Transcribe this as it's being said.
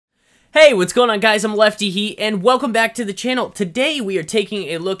Hey, what's going on, guys? I'm LeftyHeat, and welcome back to the channel. Today, we are taking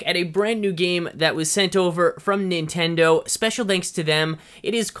a look at a brand new game that was sent over from Nintendo. Special thanks to them.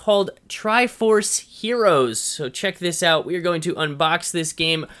 It is called Triforce Heroes. So check this out. We are going to unbox this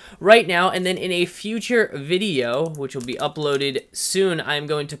game right now, and then in a future video, which will be uploaded soon, I'm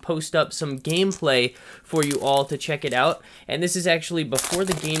going to post up some gameplay for you all to check it out. And this is actually before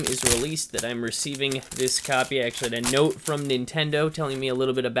the game is released that I'm receiving this copy. I actually had a note from Nintendo telling me a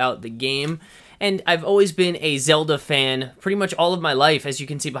little bit about the game. And I've always been a Zelda fan pretty much all of my life. As you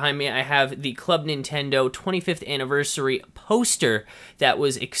can see behind me, I have the Club Nintendo 25th anniversary poster that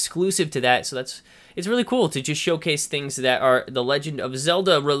was exclusive to that. So it's really cool to just showcase things that are the Legend of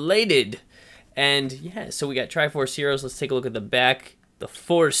Zelda related. And yeah, so we got Triforce Heroes. Let's take a look at the back. The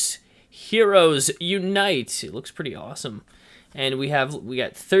Force Heroes Unite. It looks pretty awesome. And we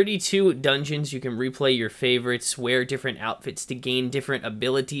got 32 dungeons. You can replay your favorites, wear different outfits to gain different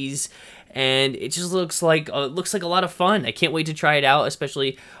abilities, and it just looks like a lot of fun. I can't wait to try it out,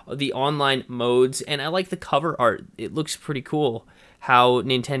 especially the online modes. And I like the cover art. It looks pretty cool what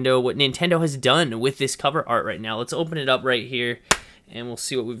Nintendo has done with this cover art right now. Let's open it up right here, and we'll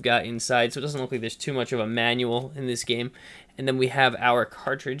see what we've got inside. So it doesn't look like there's too much of a manual in this game. And then we have our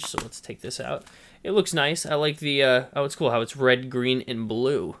cartridge. So let's take this out. It looks nice. I like the, oh, it's cool how it's red, green, and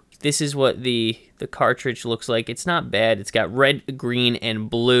blue. This is what the cartridge looks like. It's not bad. It's got red, green, and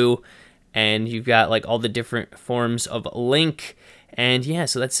blue, and you've got like all the different forms of Link. And yeah,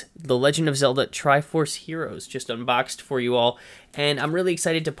 so that's the Legend of Zelda Triforce Heroes just unboxed for you all. And I'm really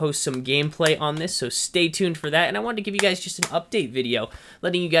excited to post some gameplay on this, so stay tuned for that. And I wanted to give you guys just an update video,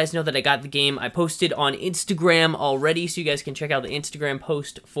 letting you guys know that I got the game. I posted on Instagram already, so you guys can check out the Instagram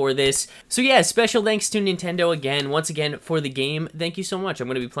post for this. So yeah, special thanks to Nintendo once again, for the game. Thank you so much. I'm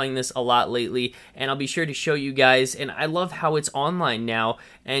going to be playing this a lot lately, and I'll be sure to show you guys. And I love how it's online now.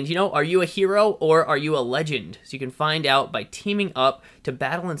 And you know, are you a hero or are you a legend? So you can find out by teaming up to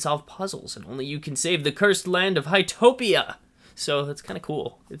battle and solve puzzles, and only you can save the cursed land of Hytopia. So that's kind of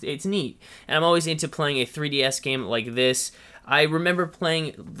cool. It's neat. And I'm always into playing a 3DS game like this. I remember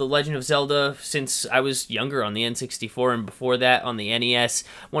playing The Legend of Zelda since I was younger on the N64, and before that on the NES.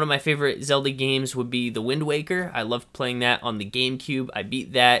 One of my favorite Zelda games would be The Wind Waker. I loved playing that on the GameCube. I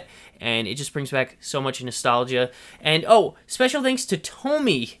beat that, and it just brings back so much nostalgia. And oh, special thanks to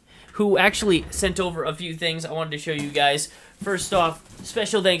Tomy, who actually sent over a few things I wanted to show you guys. First off,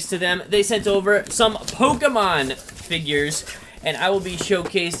 special thanks to them. They sent over some Pokemon figures, and I will be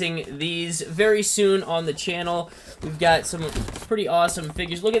showcasing these very soon on the channel. We've got some pretty awesome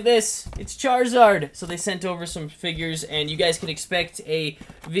figures. Look at this. It's Charizard. So they sent over some figures, and you guys can expect a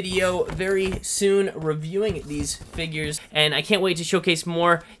video very soon reviewing these figures. And I can't wait to showcase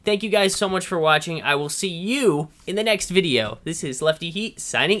more. Thank you guys so much for watching. I will see you in the next video. This is LeftyHeat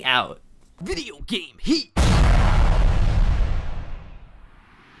signing out. Video game heat.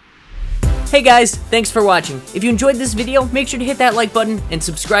 Hey guys, thanks for watching. If you enjoyed this video, make sure to hit that like button and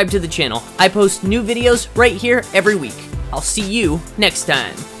subscribe to the channel. I post new videos right here every week. I'll see you next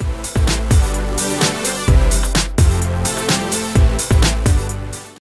time.